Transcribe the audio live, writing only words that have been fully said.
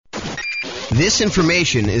This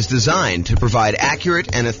information is designed to provide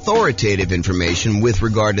accurate and authoritative information with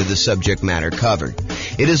regard to the subject matter covered.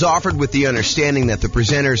 It is offered with the understanding that the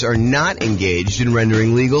presenters are not engaged in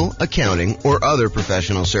rendering legal, accounting, or other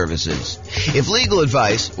professional services. If legal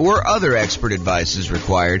advice or other expert advice is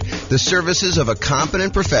required, the services of a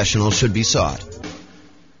competent professional should be sought.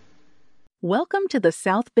 Welcome to the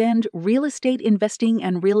South Bend Real Estate Investing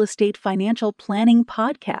and Real Estate Financial Planning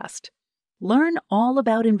Podcast. Learn all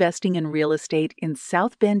about investing in real estate in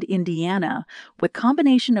South Bend, Indiana, with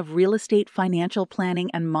combination of real estate financial planning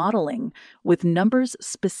and modeling with numbers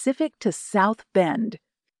specific to South Bend,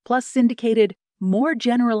 plus syndicated, more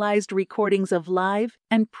generalized recordings of live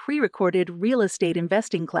and pre-recorded real estate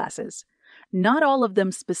investing classes, not all of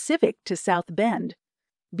them specific to South Bend.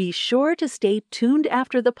 Be sure to stay tuned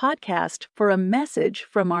after the podcast for a message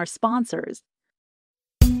from our sponsors.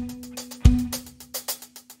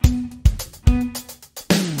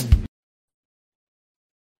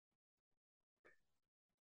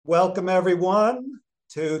 Welcome, everyone,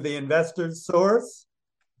 to the Investor's Source,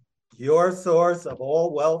 your source of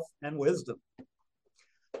all wealth and wisdom.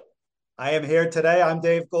 I am here today. I'm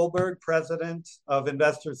Dave Goldberg, president of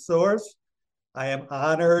Investor's Source. I am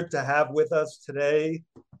honored to have with us today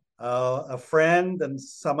a friend and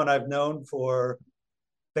someone I've known for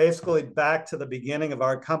basically back to the beginning of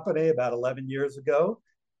our company about 11 years ago,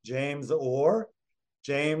 James Orr.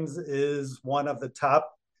 James is one of the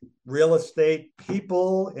top real estate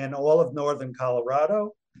people in all of Northern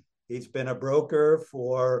Colorado. He's been a broker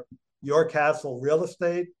for Your Castle Real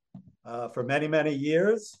Estate for many, many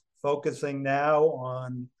years, focusing now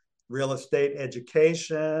on real estate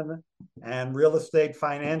education and real estate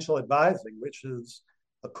financial advising, which is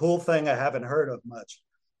a cool thing I haven't heard of much.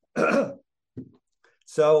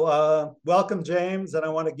 So welcome, James, and I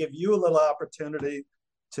want to give you a little opportunity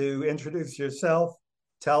to introduce yourself.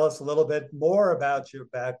 Tell us a little bit more about your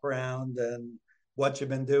background and what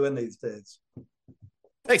you've been doing these days.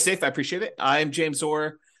 Thanks, Dave. I appreciate it. I'm James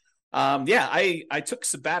Orr. I took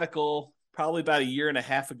sabbatical probably about a year and a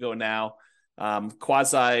half ago now.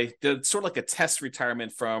 Did sort of like a test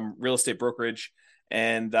retirement from real estate brokerage,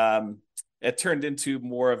 and it turned into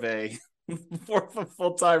more of a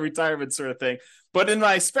full-time retirement sort of thing. But in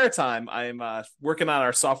my spare time, I'm working on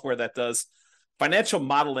our software that does financial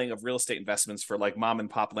modeling of real estate investments for like mom and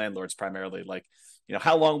pop landlords primarily. Like,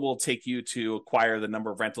 how long will it take you to acquire the number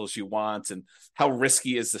of rentals you want, and how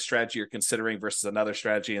risky is the strategy you're considering versus another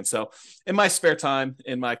strategy. And so in my spare time,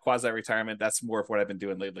 in my quasi-retirement, that's more of what I've been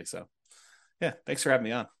doing lately. So yeah, thanks for having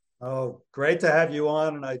me on. Oh, great to have you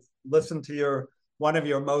on. And I listened to one of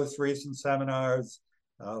your most recent seminars,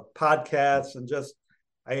 podcasts, and just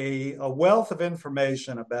a wealth of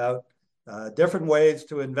information about different ways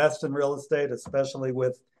to invest in real estate, especially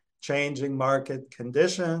with changing market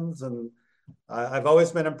conditions. And I've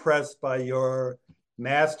always been impressed by your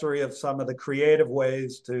mastery of some of the creative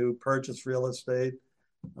ways to purchase real estate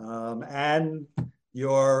and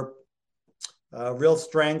your real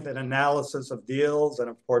strength and analysis of deals and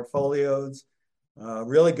of portfolios.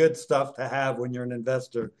 Really good stuff to have when you're an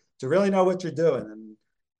investor, to really know what you're doing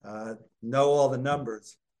and know all the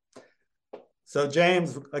numbers. So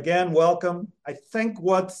James, again, welcome. I think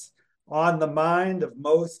what's on the mind of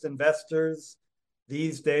most investors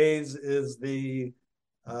these days is the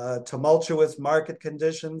tumultuous market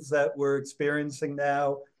conditions that we're experiencing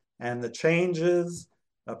now and the changes,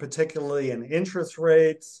 particularly in interest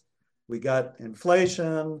rates. We got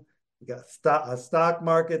inflation, we got a stock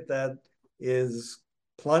market that is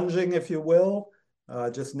plunging, if you will,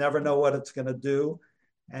 just never know what it's going to do.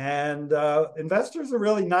 And investors are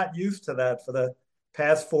really not used to that for the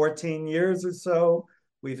past 14 years or so.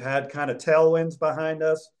 We've had kind of tailwinds behind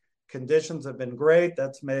us. Conditions have been great.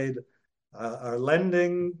 That's made our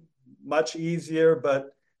lending much easier,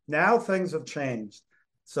 but now things have changed.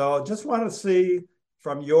 So just want to see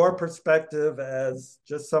from your perspective as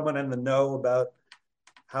just someone in the know about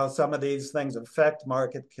how some of these things affect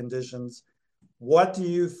market conditions, what do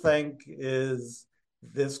you think is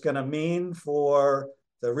this going to mean for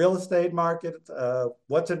the real estate market?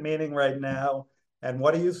 What's it meaning right now? And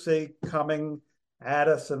what do you see coming at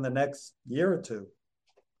us in the next year or two?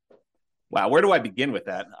 Wow, where do I begin with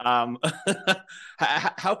that?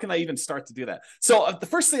 How can I even start to do that? So the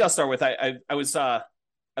first thing I'll start with, I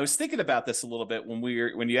was thinking about this a little bit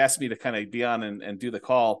when you asked me to kind of be on and do the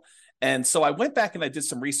call. And so I went back and I did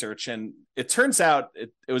some research, and it turns out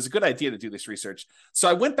it was a good idea to do this research. So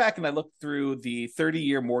I went back and I looked through the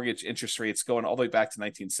 30-year mortgage interest rates going all the way back to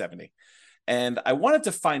 1970. And I wanted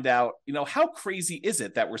to find out, how crazy is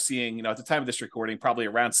it that we're seeing, at the time of this recording, probably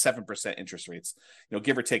around 7% interest rates,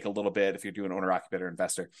 give or take a little bit if you're doing owner, occupier,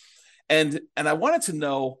 investor. And I wanted to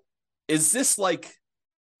know, is this like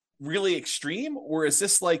really extreme, or is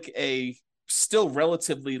this like a still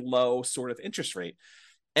relatively low sort of interest rate?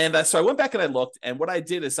 And so I went back and I looked, and what I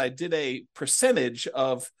did is I did a percentage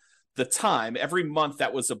of the time every month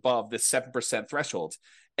that was above this 7% threshold.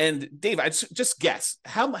 And Dave, I just guess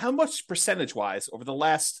how much percentage wise over the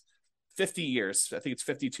last 50 years, I think it's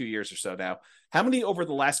 52 years or so now, how many over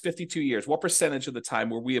the last 52 years, what percentage of the time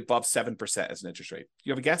were we above 7% as an interest rate? Do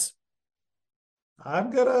you have a guess?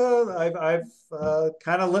 I've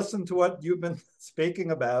kind of listened to what you've been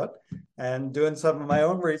speaking about and doing some of my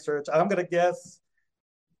own research. I'm gonna guess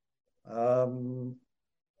 73%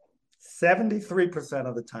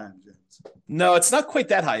 of the time, James. No, it's not quite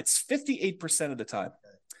that high. It's 58% of the time.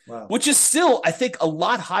 Wow. Which is still, I think, a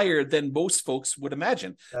lot higher than most folks would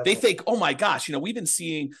imagine. They think, oh my gosh, we've been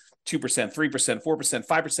seeing 2%, 3%, 4%,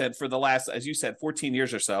 5% for the last, as you said, 14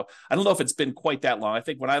 years or so. I don't know if it's been quite that long. I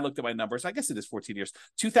think when I looked at my numbers, I guess it is 14 years.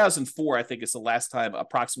 2004, I think, is the last time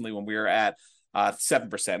approximately when we were at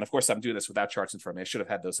 7%. Of course, I'm doing this without charts in front of me. I should have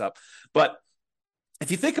had those up. But if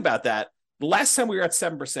you think about that, the last time we were at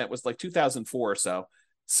 7% was like 2004 or so.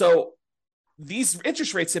 So these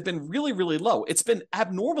interest rates have been really, really low. It's been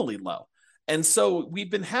abnormally low. And so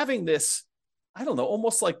we've been having this, I don't know,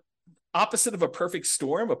 almost like opposite of a perfect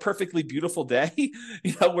storm, a perfectly beautiful day,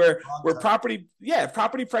 where property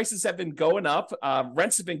prices have been going up,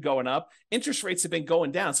 rents have been going up, interest rates have been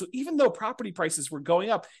going down. So even though property prices were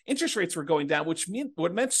going up, interest rates were going down, which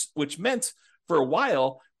meant for a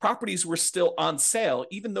while, properties were still on sale,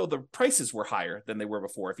 even though the prices were higher than they were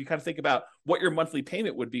before. If you kind of think about what your monthly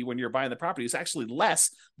payment would be when you're buying the property, it's actually less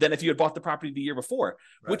than if you had bought the property the year before,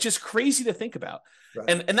 right, which is crazy to think about.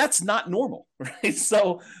 Right. And that's not normal, right?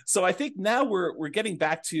 So I think now we're getting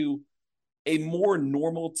back to a more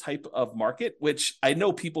normal type of market, which I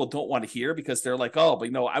know people don't want to hear because they're like, oh, but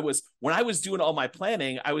when I was doing all my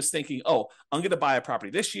planning, I was thinking, oh, I'm going to buy a property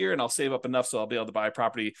this year and I'll save up enough so I'll be able to buy a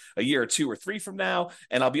property a year or 2 or 3 from now,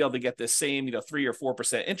 and I'll be able to get this same 3 or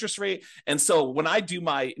 4% interest rate. And so when I do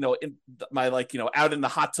my out in the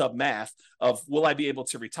hot tub math of will I be able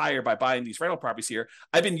to retire by buying these rental properties here,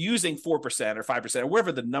 I've been using 4% or 5% or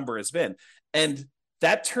wherever the number has been, and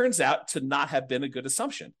that turns out to not have been a good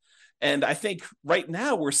assumption. And I think right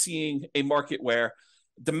now we're seeing a market where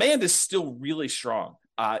demand is still really strong.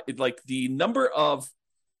 The number of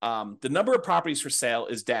properties for sale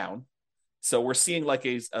is down, so we're seeing like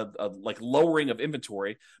a lowering of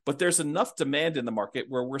inventory. But there's enough demand in the market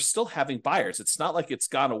where we're still having buyers. It's not like it's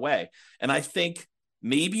gone away. And I think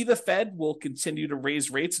maybe the Fed will continue to raise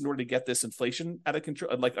rates in order to get this inflation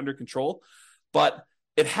under control, but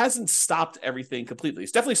it hasn't stopped everything completely.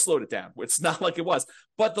 It's definitely slowed it down. It's not like it was.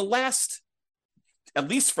 But the last, at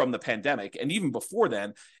least from the pandemic, and even before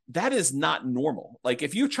then, that is not normal. Like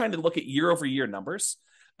if you're trying to look at year-over-year numbers,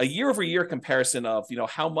 a year-over-year comparison of,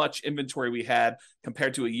 how much inventory we had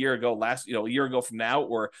compared to a year ago a year ago from now,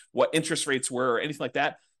 or what interest rates were or anything like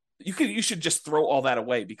that, you should just throw all that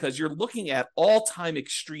away, because you're looking at all-time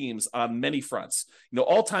extremes on many fronts.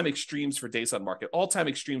 All-time extremes for days on market, all-time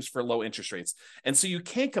extremes for low interest rates. And so you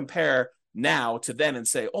can't compare now to then and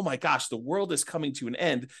say, oh my gosh, the world is coming to an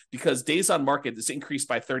end because days on market is increased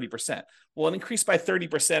by 30%. Well, it increased by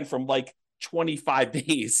 30% from 25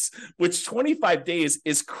 days, which 25 days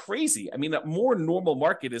is crazy. I mean, a more normal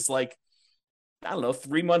market is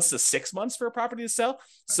 3 months to 6 months for a property to sell.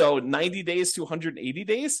 So 90 days to 180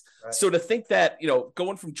 days. Right. So to think that,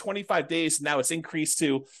 going from 25 days, now it's increased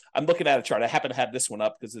to, I'm looking at a chart. I happen to have this one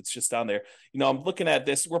up because it's just down there. I'm looking at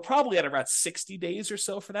this. We're probably at around 60 days or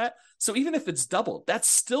so for that. So even if it's doubled, that's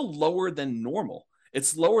still lower than normal.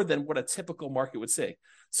 It's lower than what a typical market would say.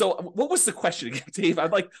 So what was the question again, Dave?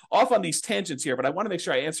 I'm off on these tangents here, but I want to make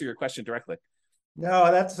sure I answer your question directly. No,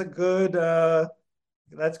 that's a good,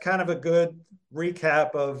 that's kind of a good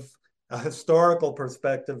recap of a historical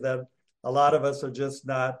perspective that a lot of us are just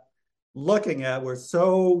not looking at. We're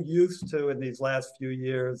so used to, in these last few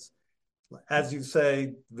years, as you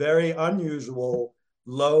say, very unusual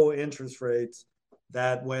low interest rates,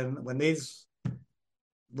 that when these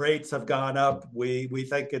rates have gone up, we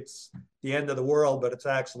think it's the end of the world, but it's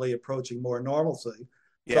actually approaching more normalcy.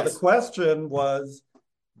 Yes. So the question was,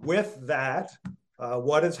 with that,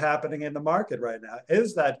 what is happening in the market right now?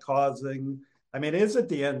 Is that causing, is it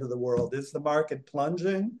the end of the world? Is the market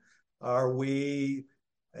plunging?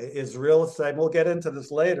 Is real estate, we'll get into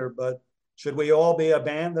this later, but should we all be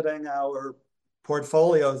abandoning our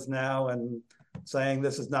portfolios now and saying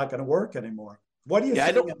this is not going to work anymore? What are you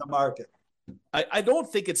seeing in the market? I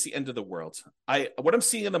don't think it's the end of the world. What I'm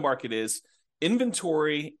seeing in the market is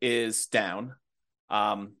inventory is down.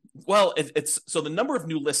 Well, it's so the number of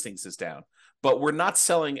new listings is down, but we're not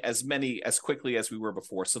selling as many as quickly as we were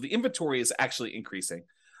before. So the inventory is actually increasing.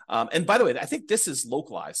 And by the way, I think this is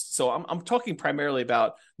localized. So I'm talking primarily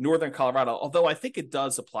about Northern Colorado, although I think it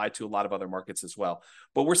does apply to a lot of other markets as well.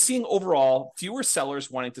 But we're seeing overall fewer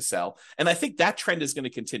sellers wanting to sell. And I think that trend is going to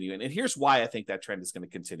continue. And here's why I think that trend is going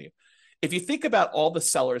to continue. If you think about all the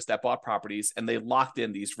sellers that bought properties and they locked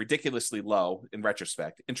in these ridiculously low, in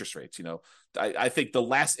retrospect, interest rates, I think the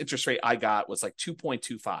last interest rate I got was like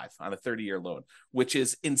 2.25 on a 30-year loan, which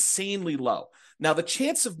is insanely low. Now, the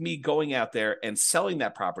chance of me going out there and selling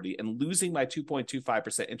that property and losing my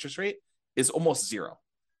 2.25% interest rate is almost zero.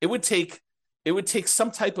 It would take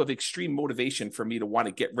some type of extreme motivation for me to want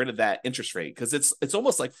to get rid of that interest rate, because it's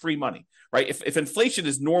almost like free money, right? If inflation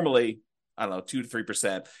is normally, I don't know, 2 to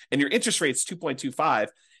 3%, and your interest rate is 2.25,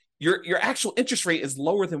 your actual interest rate is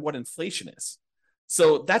lower than what inflation is.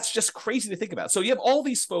 So that's just crazy to think about. So you have all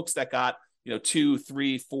these folks that got, 2,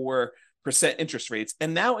 3, 4% interest rates,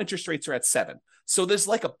 and now interest rates are at 7. So there's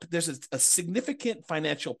a significant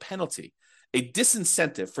financial penalty, a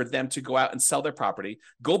disincentive for them to go out and sell their property,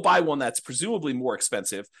 go buy one that's presumably more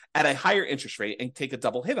expensive at a higher interest rate and take a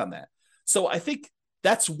double hit on that. So I think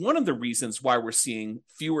that's one of the reasons why we're seeing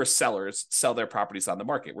fewer sellers sell their properties on the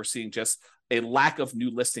market. We're seeing just a lack of new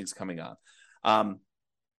listings coming on.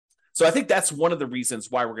 So I think that's one of the reasons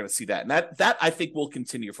why we're going to see that. And that I think will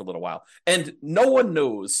continue for a little while. And no one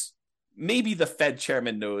knows. Maybe the Fed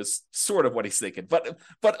chairman knows sort of what he's thinking, but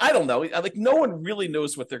I don't know. Like, no one really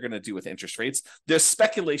knows what they're going to do with interest rates. There's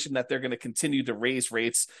speculation that they're going to continue to raise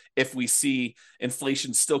rates if we see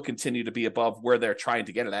inflation still continue to be above where they're trying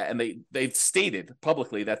to get it at. And they've stated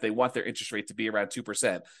publicly that they want their interest rate to be around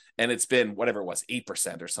 2%, and it's been whatever it was,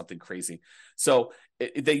 8% or something crazy. So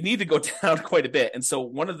they need to go down quite a bit. And so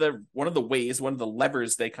one of the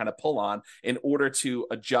levers they kind of pull on in order to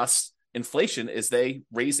adjust inflation is they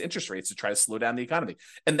raise interest rates to try to slow down the economy.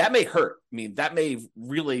 And that may hurt. I mean, that may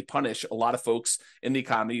really punish a lot of folks in the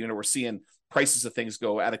economy. We're seeing prices of things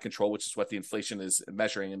go out of control, which is what the inflation is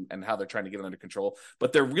measuring and how they're trying to get it under control.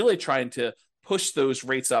 But they're really trying to push those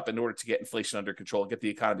rates up in order to get inflation under control and get the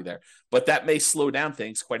economy there. But that may slow down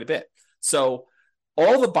things quite a bit. So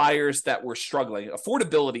all the buyers that were struggling,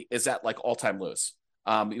 affordability is at like all-time lows.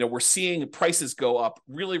 We're seeing prices go up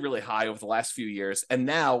really, really high over the last few years. And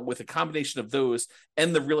now with a combination of those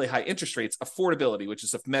and the really high interest rates, affordability, which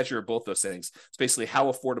is a measure of both those things, it's basically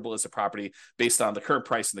how affordable is a property based on the current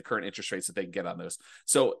price and the current interest rates that they can get on those.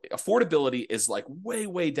 So affordability is like way,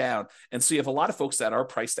 way down. And so you have a lot of folks that are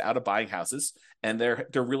priced out of buying houses, and they're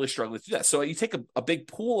really struggling to do that. So you take a big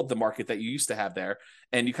pool of the market that you used to have there,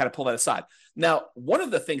 and you kind of pull that aside. Now, one of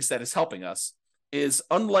the things that is helping us is,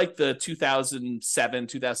 unlike the 2007,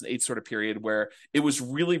 2008 sort of period where it was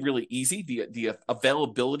really, really easy, the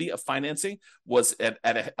availability of financing was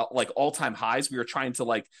at like all-time highs. We were trying to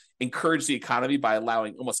like encourage the economy by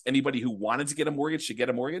allowing almost anybody who wanted to get a mortgage to get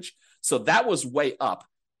a mortgage. So that was way up.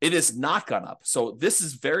 It has not gone up. So this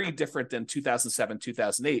is very different than 2007,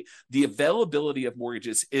 2008. The availability of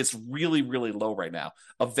mortgages is really, really low right now,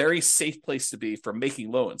 a very safe place to be for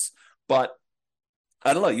making loans. But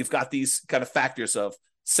I don't know, you've got these kind of factors of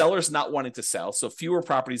sellers not wanting to sell, so fewer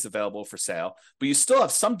properties available for sale, but you still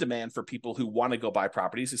have some demand for people who want to go buy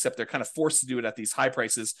properties, except they're kind of forced to do it at these high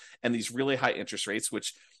prices and these really high interest rates,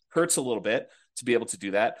 which hurts a little bit to be able to do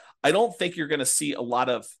that. I don't think you're going to see a lot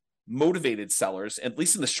of motivated sellers, at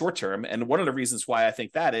least in the short term. And one of the reasons why I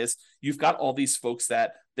think that is you've got all these folks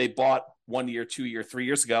that they bought 1 year, 2 year, 3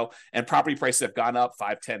 years ago, and property prices have gone up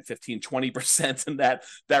 5, 10, 15, 20% in that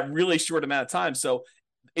really short amount of time. So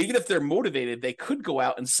even if they're motivated, they could go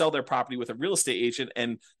out and sell their property with a real estate agent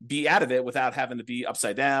and be out of it without having to be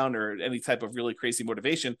upside down or any type of really crazy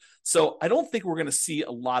motivation. So I don't think we're going to see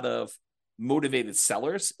a lot of motivated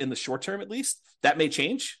sellers in the short term, at least. That may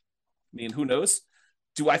change. I mean, who knows?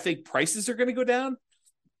 Do I think prices are going to go down?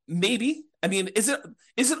 Maybe. I mean, is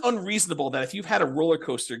it unreasonable that if you've had a roller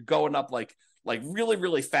coaster going up like really,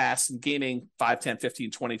 really fast and gaining 5, 10,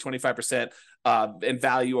 15, 20, 25% in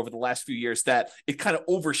value over the last few years, that it kind of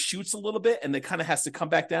overshoots a little bit and then kind of has to come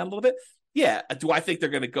back down a little bit? Yeah. Do I think they're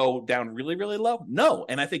going to go down really, really low? No.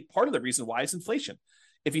 And I think part of the reason why is inflation.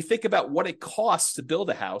 If you think about what it costs to build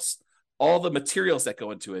a house, all the materials that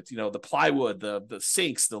go into it, the plywood, the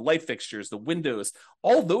sinks, the light fixtures, the windows,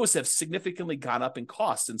 all those have significantly gone up in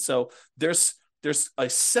cost. And so there's a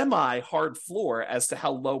semi-hard floor as to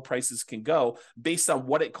how low prices can go based on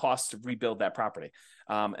what it costs to rebuild that property.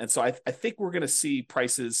 And so I think we're going to see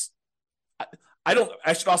prices.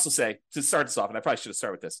 I should also say, to start this off, and I probably should have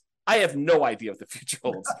started with this, I have no idea what the future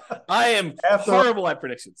holds. I am horrible at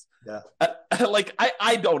predictions. Yeah.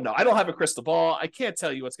 I don't know. I don't have a crystal ball. I can't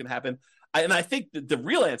tell you what's going to happen. And I think the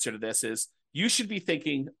real answer to this is you should be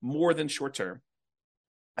thinking more than short term.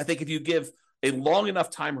 I think if you give a long enough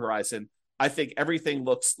time horizon, I think everything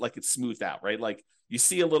looks like it's smoothed out, right? Like you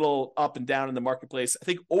see a little up and down in the marketplace. I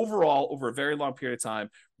think overall, over a very long period of time,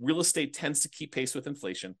 real estate tends to keep pace with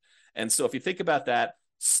inflation. And so if you think about that,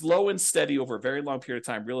 slow and steady over a very long period of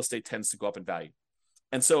time, real estate tends to go up in value.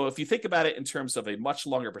 And so if you think about it in terms of a much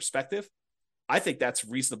longer perspective, I think that's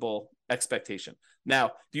reasonable expectation.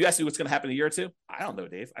 Now, do you ask me what's going to happen in a year or two? I don't know,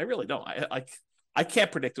 Dave. I really don't. I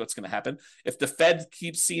can't predict what's going to happen. If the Fed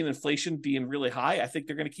keeps seeing inflation being really high, I think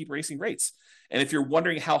they're going to keep raising rates. And if you're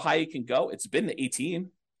wondering how high it can go, it's been to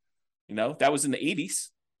 18. That was in the 80s,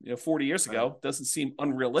 40 years ago. Right. Doesn't seem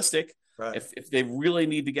unrealistic. Right. If they really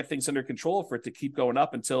need to get things under control for it to keep going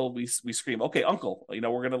up until we scream, okay, uncle,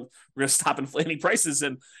 we're gonna stop inflating prices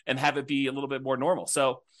and have it be a little bit more normal.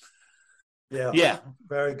 So yeah,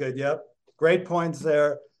 very good. Yep, great points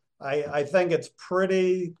there. I think it's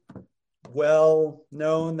pretty well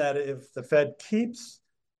known that if the Fed keeps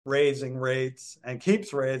raising rates and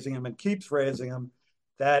keeps raising them,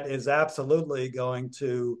 that is absolutely going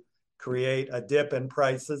to create a dip in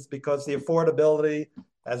prices because the affordability,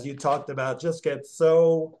 as you talked about, just gets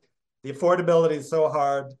the affordability is so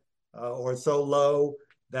hard or so low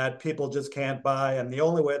that people just can't buy. And the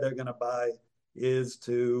only way they're going to buy is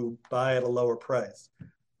to buy at a lower price.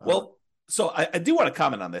 Well, so I do want to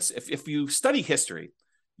comment on this. If you study history,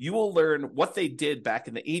 you will learn what they did back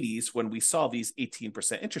in the 80s when we saw these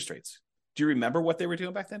 18% interest rates. Do you remember what they were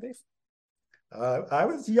doing back then, Dave? I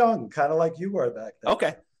was young, kind of like you were back then.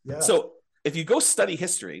 Okay. Yeah. So if you go study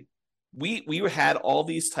history, we had all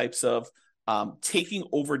these types of taking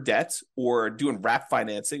over debt or doing wrap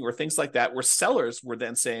financing or things like that, where sellers were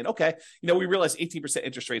then saying, okay, we realize 18%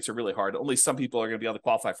 interest rates are really hard. Only some people are going to be able to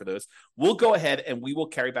qualify for those. We'll go ahead and we will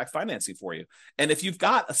carry back financing for you. And if you've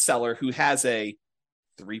got a seller who has a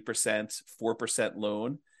 3%, 4%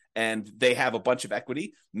 loan, and they have a bunch of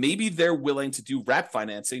equity, maybe they're willing to do wrap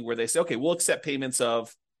financing where they say, okay, we'll accept payments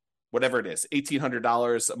of whatever it is,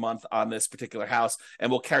 $1,800 a month on this particular house, and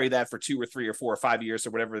we'll carry that for 2 or 3 or 4 or 5 years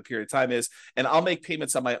or whatever the period of time is. And I'll make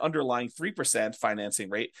payments on my underlying 3% financing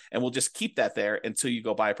rate, and we'll just keep that there until you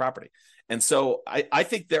go buy a property. And so I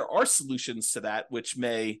think there are solutions to that, which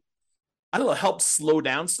may, help slow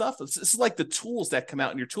down stuff. This is like the tools that come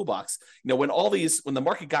out in your toolbox. When the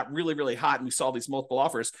market got really, really hot and we saw these multiple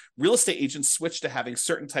offers, real estate agents switched to having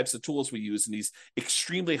certain types of tools we use in these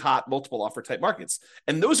extremely hot multiple offer type markets.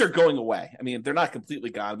 And those are going away. I mean, they're not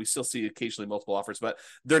completely gone. We still see occasionally multiple offers, but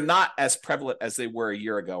they're not as prevalent as they were a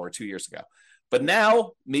year ago or 2 years ago. But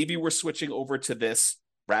now maybe we're switching over to this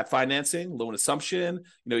wrap financing, loan assumption.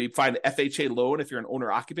 You find an FHA loan if you're an owner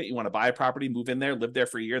occupant, you want to buy a property, move in there, live there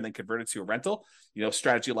for a year, and then convert it to a rental.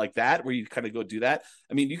 Strategy like that where you kind of go do that.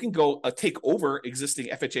 I mean, you can go take over existing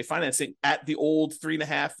FHA financing at the old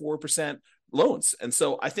 3.5%, 4% loans. And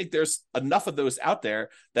so I think there's enough of those out there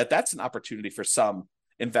that's an opportunity for some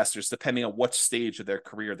investors, depending on what stage of their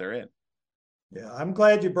career they're in. Yeah, I'm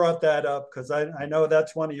glad you brought that up because I know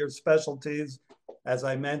that's one of your specialties. As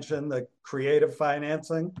I mentioned, the creative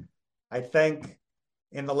financing. I think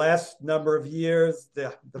in the last number of years,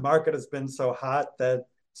 the market has been so hot that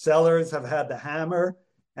sellers have had the hammer,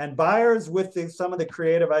 and buyers with some of the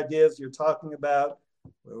creative ideas you're talking about,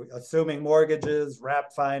 assuming mortgages,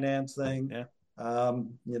 wrap financing,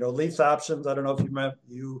 lease options. I don't know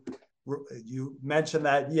if you mentioned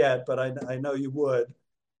that yet, but I know you would.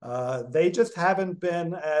 They just haven't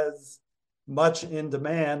been as much in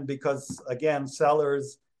demand because, again,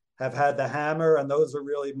 sellers have had the hammer, and those are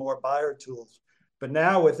really more buyer tools. But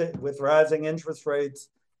now with rising interest rates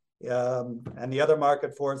and the other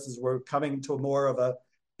market forces, we're coming to more of a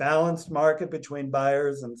balanced market between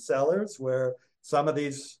buyers and sellers, where some of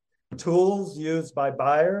these tools used by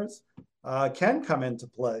buyers can come into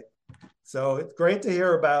play. So it's great to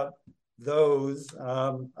hear about those.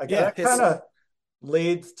 That kind of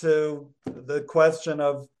leads to the question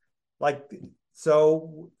of,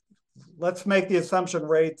 so let's make the assumption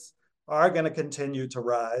rates are going to continue to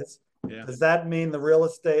rise. Yeah. Does that mean do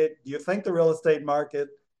you think the real estate market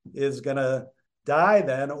is going to die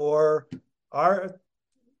then, or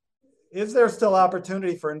is there still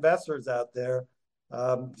opportunity for investors out there,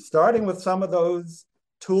 starting with some of those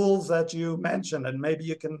tools that you mentioned, and maybe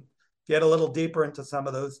you can get a little deeper into some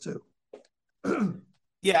of those too?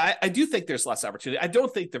 Yeah, I do think there's less opportunity. I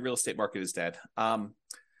don't think the real estate market is dead.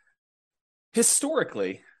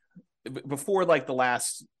 Historically, before the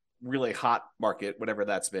last really hot market, whatever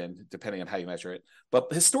that's been, depending on how you measure it.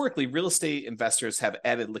 But historically, real estate investors have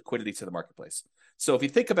added liquidity to the marketplace. So if you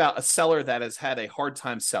think about a seller that has had a hard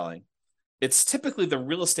time selling, it's typically the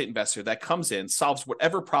real estate investor that comes in, solves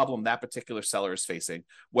whatever problem that particular seller is facing,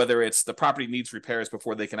 whether it's the property needs repairs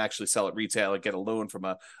before they can actually sell it retail and get a loan from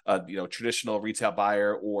a traditional retail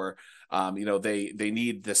buyer, or they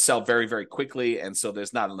need to sell very, very quickly, and so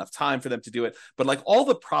there's not enough time for them to do it. But like all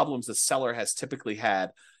the problems the seller has typically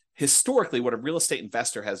had, historically, what a real estate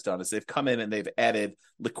investor has done is they've come in and they've added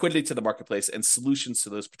liquidity to the marketplace and solutions to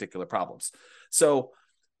those particular problems. So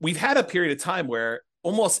we've had a period of time where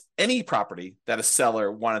almost any property that a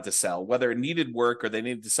seller wanted to sell, whether it needed work or they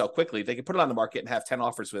needed to sell quickly, they could put it on the market and have 10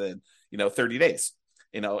 offers within, 30 days,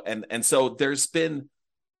 and so there's been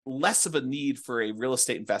less of a need for a real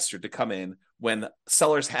estate investor to come in when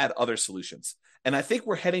sellers had other solutions. And I think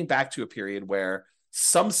we're heading back to a period where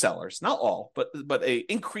some sellers, not all, but a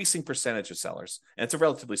increasing percentage of sellers, and it's a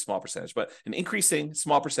relatively small percentage, but an increasing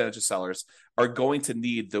small percentage of sellers are going to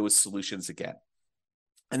need those solutions again.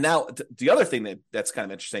 And now the other thing that's kind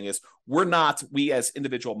of interesting is we as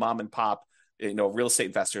individual mom and pop, real estate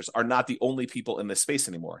investors are not the only people in this space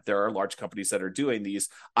anymore. There are large companies that are doing these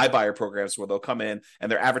iBuyer programs where they'll come in and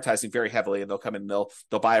they're advertising very heavily, and they'll come in and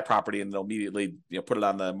they'll buy a property and they'll immediately put it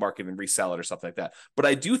on the market and resell it or something like that. But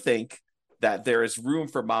I do think that there is room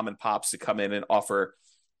for mom and pops to come in and offer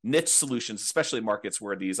niche solutions, especially in markets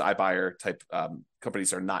where these iBuyer type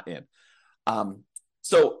companies are not in.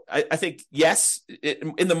 So I think, yes,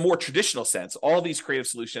 in the more traditional sense, all these creative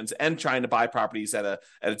solutions and trying to buy properties at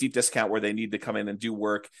a deep discount where they need to come in and do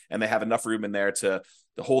work and they have enough room in there to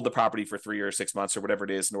hold the property for 3 or 6 months or whatever it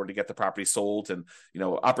is in order to get the property sold, and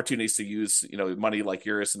opportunities to use money like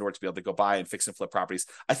yours in order to be able to go buy and fix and flip properties.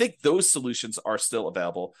 I think those solutions are still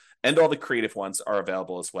available, and all the creative ones are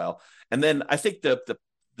available as well. And then I think the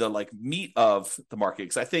like meat of the market,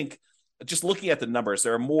 because I think just looking at the numbers,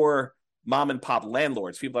 there are more mom and pop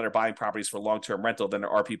landlords, people that are buying properties for long-term rental, than there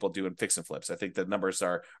are people doing fix and flips. I think the numbers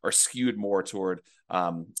are skewed more toward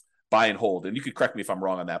buy and hold. And you could correct me if I'm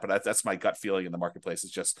wrong on that, but that's my gut feeling in the marketplace.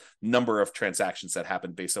 Is just number of transactions that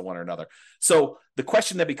happen based on one or another. So the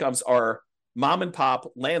question that becomes, are mom and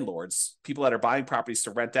pop landlords, people that are buying properties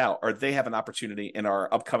to rent out, are they have an opportunity in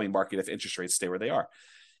our upcoming market if interest rates stay where they are?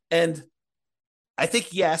 And I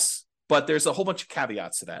think yes, but there's a whole bunch of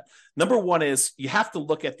caveats to that. Number one is you have to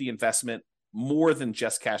look at the investment more than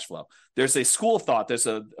just cash flow. There's a school of thought. There's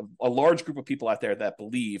a large group of people out there that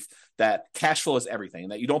believe that cash flow is everything,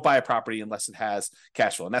 and that you don't buy a property unless it has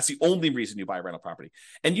cash flow. And that's the only reason you buy a rental property.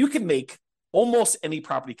 And you can make almost any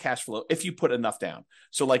property cash flow if you put enough down.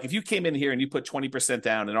 So like if you came in here and you put 20%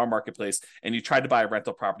 down in our marketplace and you tried to buy a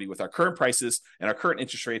rental property with our current prices and our current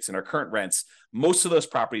interest rates and our current rents, most of those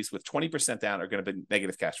properties with 20% down are going to be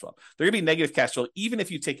negative cash flow. They're going to be negative cash flow even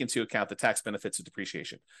if you take into account the tax benefits of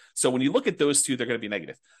depreciation. So when you look at those two, they're going to be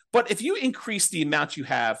negative. But if you increase the amount you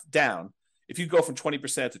have down, if you go from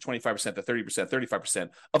 20% to 25% to 30%, 35%,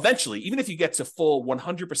 eventually, even if you get to full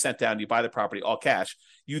 100% down, you buy the property all cash,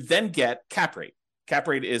 you then get cap rate. Cap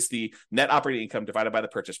rate is the net operating income divided by the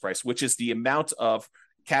purchase price, which is the amount of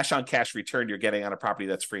cash on cash return you're getting on a property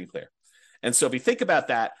that's free and clear. And so if you think about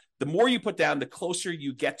that, the more you put down, the closer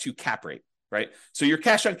you get to cap rate. Right. So your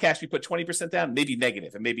cash on cash, you put 20% down, maybe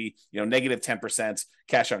negative, and maybe, negative 10%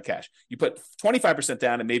 cash on cash. You put 25%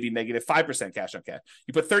 down and maybe negative 5% cash on cash.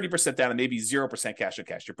 You put 30% down and maybe 0% cash on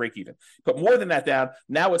cash. You're break even. Put more than that down.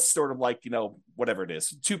 Now it's sort of like, whatever it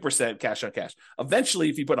is, 2% cash on cash. Eventually,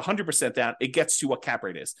 if you put 100% down, it gets to what cap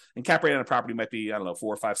rate is. And cap rate on a property might be,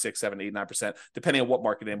 4, 5, 6, 7, 8, 9%, depending on what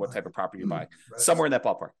market and what type of property you're buying, somewhere in that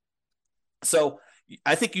ballpark. So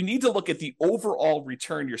I think you need to look at the overall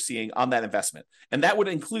return you're seeing on that investment. And that would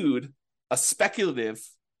include a speculative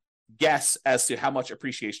guess as to how much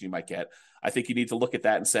appreciation you might get. I think you need to look at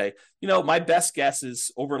that and say, my best guess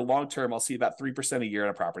is over the long term, I'll see about 3% a year on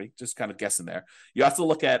a property, just kind of guessing there. You have to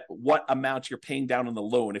look at what amount you're paying down on the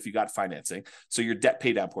loan if you got financing. So your debt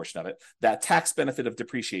pay down portion of it, that tax benefit of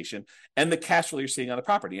depreciation, and the cash flow you're seeing on the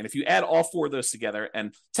property. And if you add all four of those together,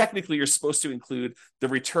 and technically you're supposed to include the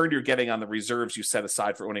return you're getting on the reserves you set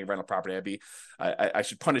aside for owning a rental property. I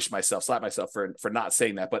should punish myself, slap myself for not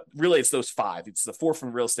saying that. But really, it's those five. It's the four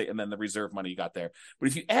from real estate and then the reserve money you got there. But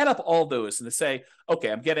if you add up all those and to say, okay,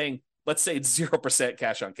 I'm getting, let's say it's 0%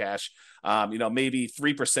 cash on cash, maybe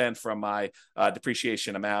 3% from my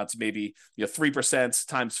depreciation amount, maybe 3%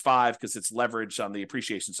 times 5 because it's leverage on the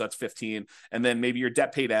appreciation, so that's 15, and then maybe your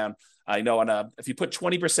debt pay down. I know if you put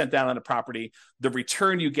 20% down on a property, the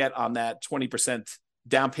return you get on that 20%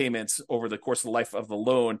 down payments over the course of the life of the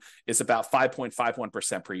loan is about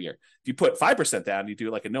 5.51% per year. If you put 5% down, you do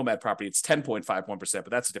like a nomad property, it's 10.51%, but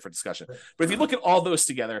that's a different discussion. But if you look at all those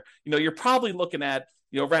together, you're probably looking at,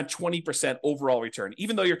 around 20% overall return,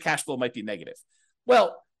 even though your cash flow might be negative.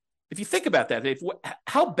 Well, if you think about that, Dave,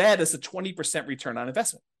 how bad is a 20% return on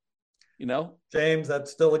investment? James,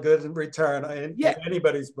 that's still a good return in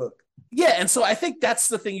anybody's book. Yeah. And so I think that's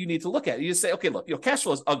the thing you need to look at. You say, okay, look, cash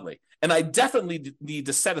flow is ugly. And I definitely need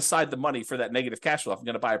to set aside the money for that negative cash flow. If I'm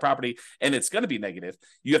going to buy a property and it's going to be negative,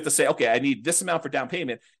 you have to say, okay, I need this amount for down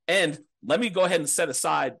payment. And let me go ahead and set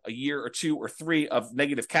aside a year or 2 or 3 of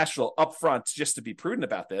negative cash flow up front just to be prudent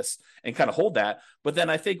about this and kind of hold that. But then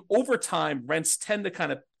I think over time, rents tend to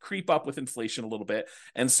kind of creep up with inflation a little bit.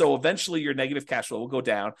 And so eventually your negative cash flow will go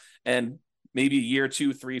down. And maybe a year,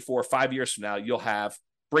 2, 3, 4, 5 years from now, you'll have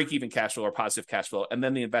break-even cash flow or positive cash flow, and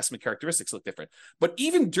then the investment characteristics look different. But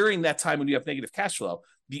even during that time when you have negative cash flow,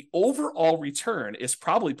 the overall return is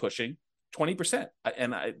probably pushing 20%.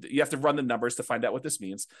 And you have to run the numbers to find out what this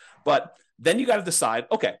means. But then you got to decide,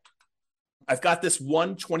 okay, I've got this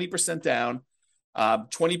 20% down,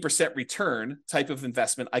 20% return type of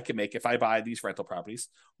investment I can make if I buy these rental properties.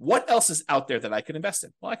 What else is out there that I can invest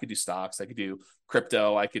in? Well, I could do stocks, I could do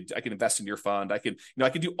crypto, I could invest in your fund, I could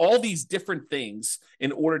do all these different things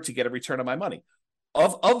in order to get a return on my money.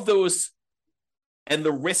 Of those, and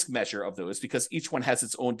the risk measure of those, because each one has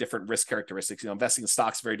its own different risk characteristics. Investing in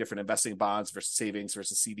stocks is very different. Investing in bonds versus savings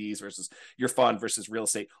versus CDs versus your fund versus real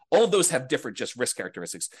estate. All of those have different just risk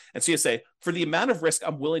characteristics. And so you say, for the amount of risk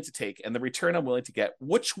I'm willing to take and the return I'm willing to get,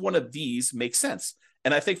 which one of these makes sense?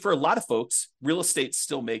 And I think for a lot of folks, real estate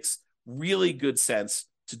still makes really good sense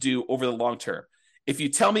to do over the long term. If you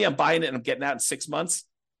tell me I'm buying it and I'm getting out in 6 months,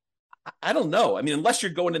 I don't know. I mean, unless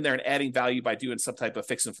you're going in there and adding value by doing some type of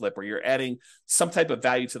fix and flip, or you're adding some type of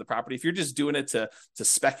value to the property. If you're just doing it to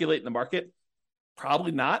speculate in the market,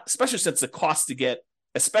 probably not, especially since the cost to get,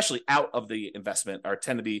 especially out of the investment,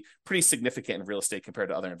 tend to be pretty significant in real estate compared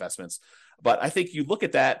to other investments. But I think you look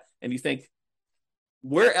at that and you think,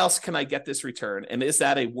 where else can I get this return? And is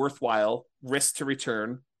that a worthwhile risk to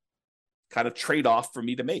return kind of trade-off for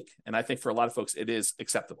me to make? And I think for a lot of folks, it is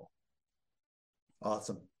acceptable.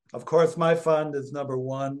 Awesome. Of course, my fund is number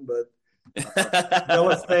one, but real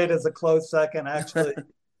estate is a close second. Actually,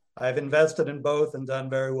 I've invested in both and done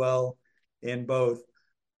very well in both.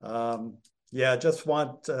 Just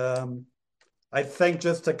want, I think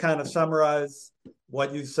just to kind of summarize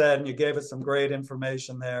what you said, and you gave us some great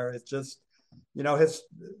information there. It's just,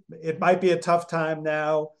 it might be a tough time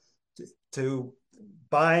now to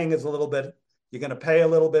buying is a little bit, you're going to pay a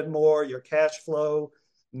little bit more, your cash flow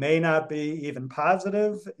may not be even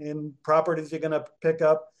positive in properties you're going to pick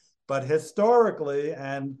up. But historically,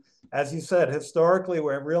 and as you said, historically,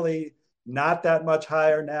 we're really not that much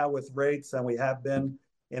higher now with rates than we have been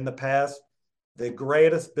in the past. The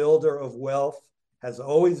greatest builder of wealth has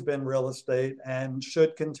always been real estate and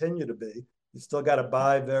should continue to be. You still got to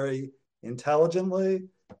buy very intelligently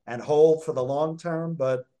and hold for the long term,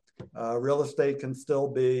 but real estate can still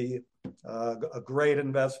be a great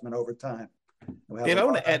investment over time. Dave, I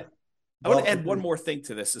want to add one more thing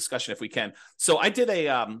to this discussion if we can. So I did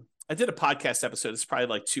a podcast episode. It's probably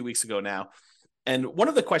like 2 weeks ago now. And one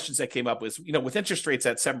of the questions that came up was, with interest rates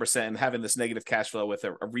at 7% and having this negative cash flow with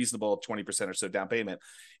a reasonable 20% or so down payment,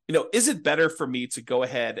 is it better for me to go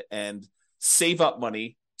ahead and save up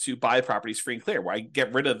money to buy properties free and clear, where I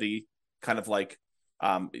get rid of the kind of like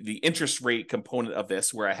the interest rate component of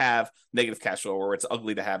this, where I have negative cash flow, or it's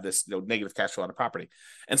ugly to have this negative cash flow on a property?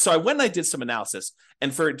 And so I went and I did some analysis,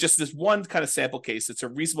 and for just this one kind of sample case, it's a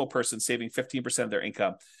reasonable person saving 15% of their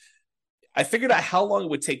income. I figured out how long it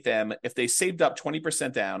would take them if they saved up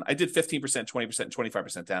 20% down. I did 15%, 20%, and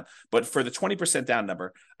 25% down. But for the 20% down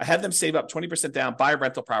number, I had them save up 20% down, buy a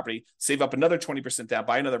rental property, save up another 20% down,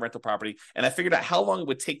 buy another rental property. And I figured out how long it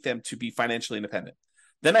would take them to be financially independent.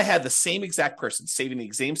 Then I had the same exact person saving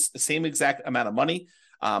the same exact amount of money,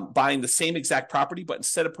 buying the same exact property, but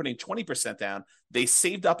instead of putting 20% down, they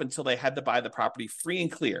saved up until they had to buy the property free and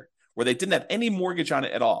clear, where they didn't have any mortgage on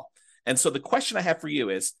it at all. And so the question I have for you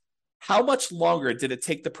is, how much longer did it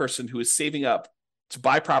take the person who is saving up to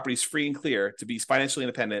buy properties free and clear to be financially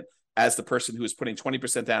independent as the person who is putting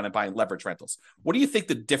 20% down and buying leverage rentals? What do you think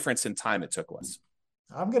the difference in time it took was?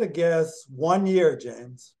 I'm going to guess 1 year,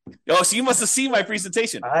 James. Oh, so you must have seen my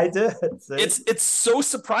presentation. I did. It's so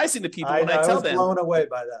surprising to people when I tell them. I was blown away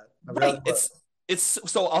by that. Right. It's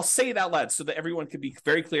so I'll say it out loud so that everyone can be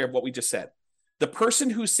very clear of what we just said. The person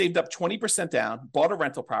who saved up 20% down, bought a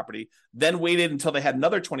rental property, then waited until they had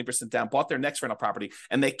another 20% down, bought their next rental property,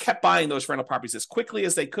 and they kept buying those rental properties as quickly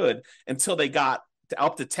as they could until they got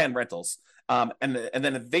up to 10 rentals. And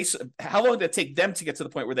then how long did it take them to get to the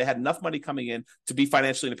point where they had enough money coming in to be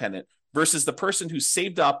financially independent versus the person who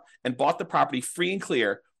saved up and bought the property free and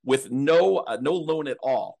clear with no loan at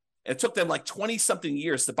all. And it took them like 20 something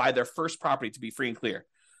years to buy their first property to be free and clear.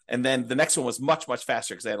 And then the next one was much, much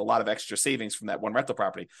faster because they had a lot of extra savings from that one rental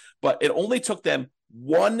property. But it only took them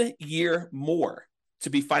 1 year more to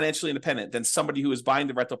be financially independent than somebody who is buying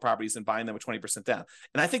the rental properties and buying them with 20% down.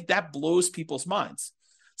 And I think that blows people's minds.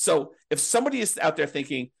 So if somebody is out there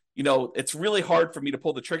thinking, it's really hard for me to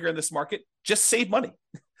pull the trigger in this market, just save money.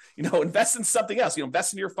 Invest in something else,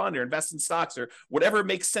 invest in your fund or invest in stocks or whatever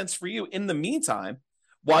makes sense for you in the meantime,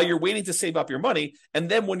 while you're waiting to save up your money. And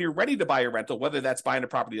then when you're ready to buy a rental, whether that's buying a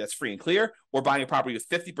property that's free and clear or buying a property with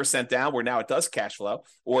 50% down where now it does cash flow,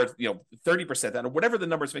 or 30% down, or whatever the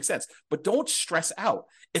numbers make sense. But don't stress out.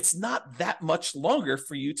 It's not that much longer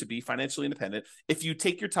for you to be financially independent if you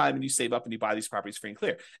take your time and you save up and you buy these properties free and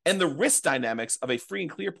clear. And the risk dynamics of a free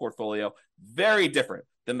and clear portfolio, very different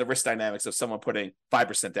than the risk dynamics of someone putting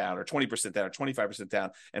 5% down or 20% down or 25%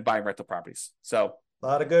 down and buying rental properties. So a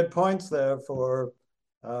lot of good points there for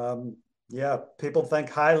people think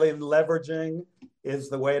highly leveraging is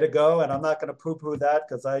the way to go. And I'm not going to poo-poo that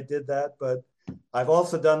because I did that, but I've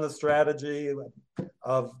also done the strategy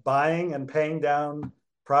of buying and paying down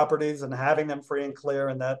properties and having them free and clear.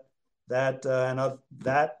 And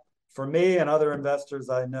that for me and other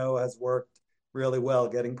investors I know has worked really well,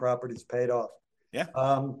 getting properties paid off. Yeah.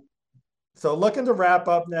 So looking to wrap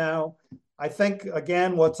up now, I think,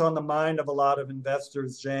 again, what's on the mind of a lot of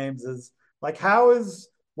investors, James, is like, how is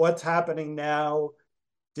what's happening now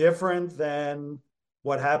different than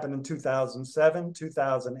what happened in 2007,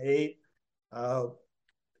 2008? How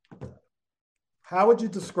would you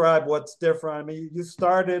describe what's different? I mean, you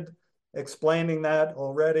started explaining that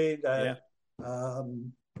already, that,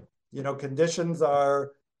 conditions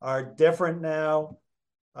are different now,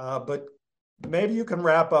 but maybe you can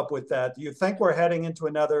wrap up with that. Do you think we're heading into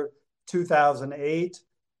another 2008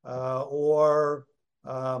 or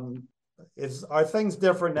are things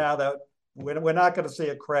different now that we're not going to see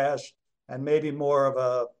a crash and maybe more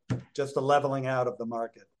of just a leveling out of the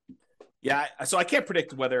market? Yeah, so I can't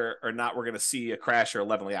predict whether or not we're going to see a crash or a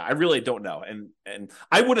leveling out. I really don't know. And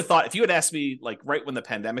I would have thought, if you had asked me like right when the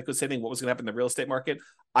pandemic was hitting, what was going to happen in the real estate market,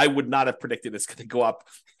 I would not have predicted it's going to go up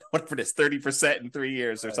for this 30% in 3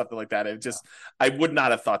 years or something like that. I would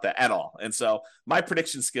not have thought that at all. And so my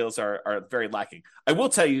prediction skills are very lacking. I will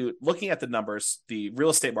tell you, looking at the numbers, the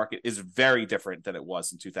real estate market is very different than it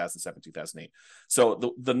was in 2007, 2008.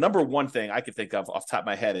 So the number one thing I could think of off the top of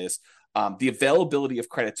my head is the availability of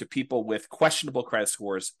credit to people with questionable credit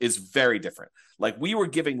scores is very different. Like, we were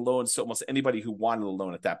giving loans to almost anybody who wanted a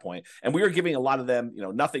loan at that point. And we were giving a lot of them,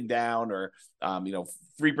 nothing down or,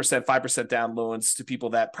 3%, 5% down loans to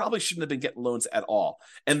people that probably shouldn't have been getting loans at all.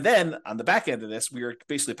 And then on the back end of this, we were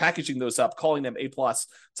basically packaging those up, calling them A+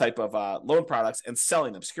 type of loan products and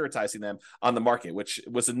selling them, securitizing them on the market, which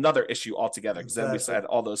was another issue altogether, because then we had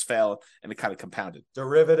all those fail and it kind of compounded.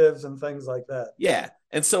 Derivatives and things like that. Yeah.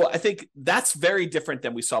 And so I think that's very different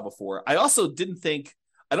than we saw before. I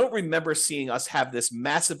don't remember seeing us have this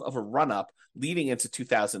massive of a run up leading into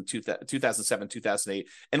 2007, 2008.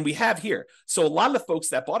 And we have here. So a lot of the folks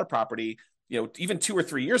that bought a property, even 2 or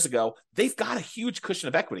 3 years ago, they've got a huge cushion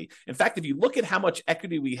of equity. In fact, if you look at how much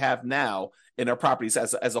equity we have now in our properties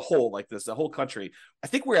as a whole, like this, the whole country, I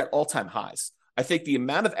think we're at all-time highs. I think the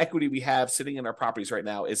amount of equity we have sitting in our properties right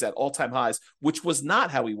now is at all-time highs, which was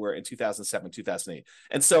not how we were in 2007, 2008.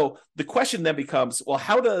 And so the question then becomes, well,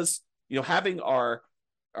 how does, having our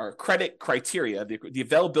credit criteria, the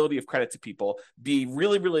availability of credit to people, be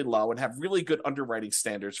really, really low and have really good underwriting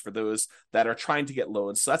standards for those that are trying to get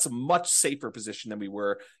loans. So that's a much safer position than we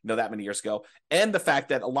were, that many years ago. And the fact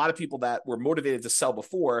that a lot of people that were motivated to sell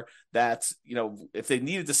before, that, if they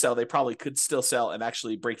needed to sell, they probably could still sell and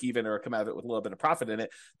actually break even or come out of it with a little bit of profit in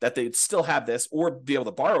it, that they'd still have this or be able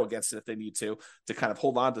to borrow against it if they need to kind of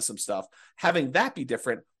hold on to some stuff. Having that be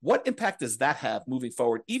different, what impact does that have moving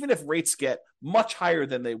forward, even if rates get much higher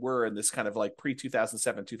than they were in this kind of like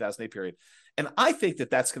pre-2007, 2008 period? And I think that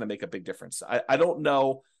that's going to make a big difference. I don't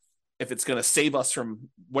know if it's going to save us from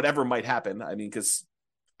whatever might happen. I mean, because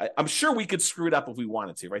I'm sure we could screw it up if we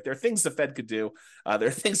wanted to, right? There are things the Fed could do. There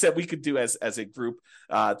are things that we could do as a group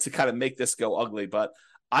to kind of make this go ugly. But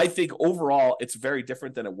I think overall, it's very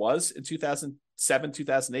different than it was in 2007,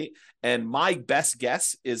 2008. And my best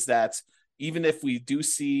guess is that even if we do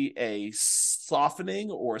see a softening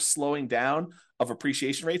or slowing down of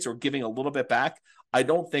appreciation rates or giving a little bit back, I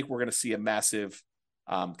don't think we're going to see a massive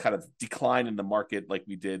kind of decline in the market like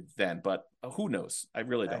we did then. But who knows? I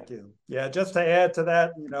really don't. Thank you. Yeah, just to add to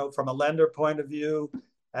that, from a lender point of view,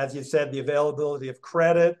 as you said, the availability of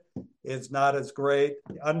credit is not as great.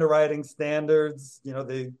 The underwriting standards,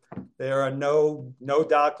 there are no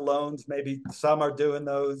doc loans. Maybe some are doing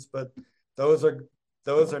those, but those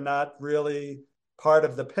are not really part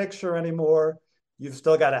of the picture anymore. You've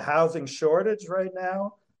still got a housing shortage right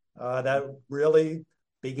now that really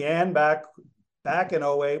began back in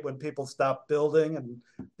 08 when people stopped building, and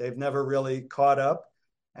they've never really caught up.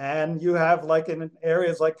 And you have, like in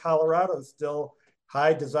areas like Colorado, still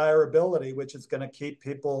high desirability, which is going to keep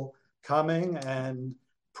people coming and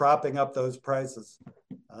propping up those prices.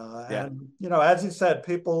 And, as you said,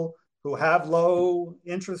 people who have low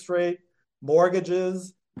interest rate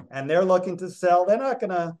mortgages and they're looking to sell, they're not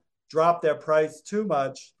going to drop their price too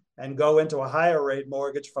much and go into a higher rate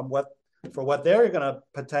mortgage for what they're going to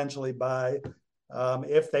potentially buy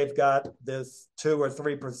if they've got this 2 or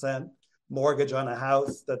 3% mortgage on a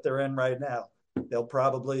house that they're in right now. They'll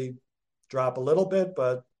probably drop a little bit,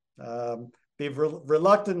 but be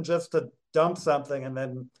reluctant just to dump something and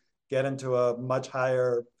then get into a much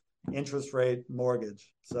higher interest rate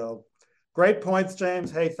mortgage. So great points,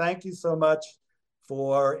 James. Hey, thank you so much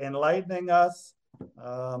for enlightening us.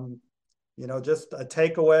 Just a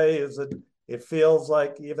takeaway is that it feels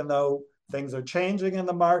like even though things are changing in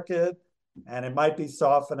the market and it might be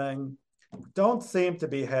softening, don't seem to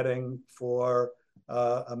be heading for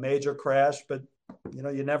a major crash, but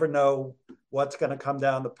you never know what's going to come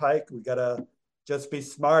down the pike. We got to just be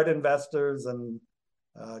smart investors and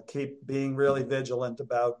keep being really vigilant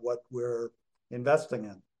about what we're investing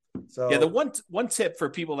in. So yeah, the one tip for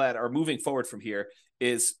people that are moving forward from here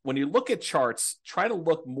is when you look at charts, try to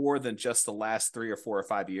look more than just the last 3 or 4 or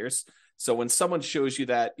 5 years. So when someone shows you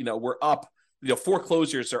that, we're up,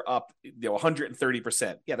 foreclosures are up,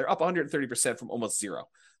 130%. Yeah, they're up 130% from almost zero.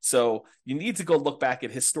 So you need to go look back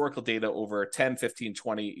at historical data over 10, 15,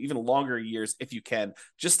 20, even longer years if you can,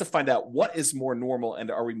 just to find out what is more normal and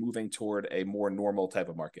are we moving toward a more normal type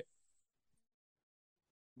of market.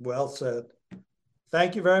 Well said.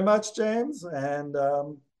 Thank you very much, James. And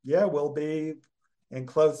we'll be in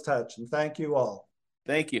close touch. And thank you all.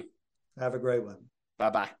 Thank you. Have a great one.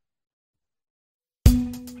 Bye-bye.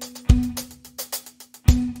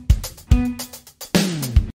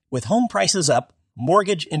 With home prices up,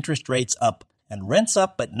 mortgage interest rates up, and rents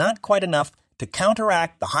up but not quite enough to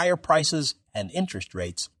counteract the higher prices and interest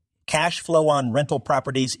rates, cash flow on rental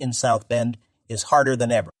properties in South Bend is harder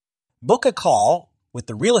than ever. Book a call with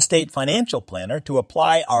the Real Estate Financial Planner to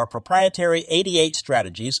apply our proprietary 88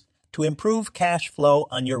 strategies to improve cash flow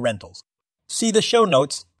on your rentals. See the show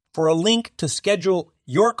notes for a link to schedule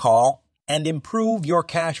your call and improve your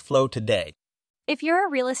cash flow today. If you're a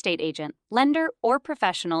real estate agent, lender, or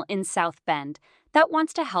professional in South Bend that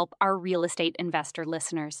wants to help our real estate investor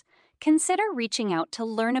listeners, consider reaching out to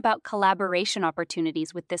learn about collaboration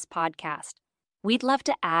opportunities with this podcast. We'd love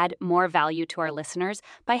to add more value to our listeners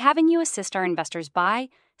by having you assist our investors buy,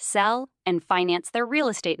 sell, and finance their real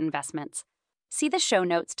estate investments. See the show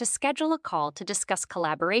notes to schedule a call to discuss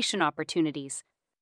collaboration opportunities.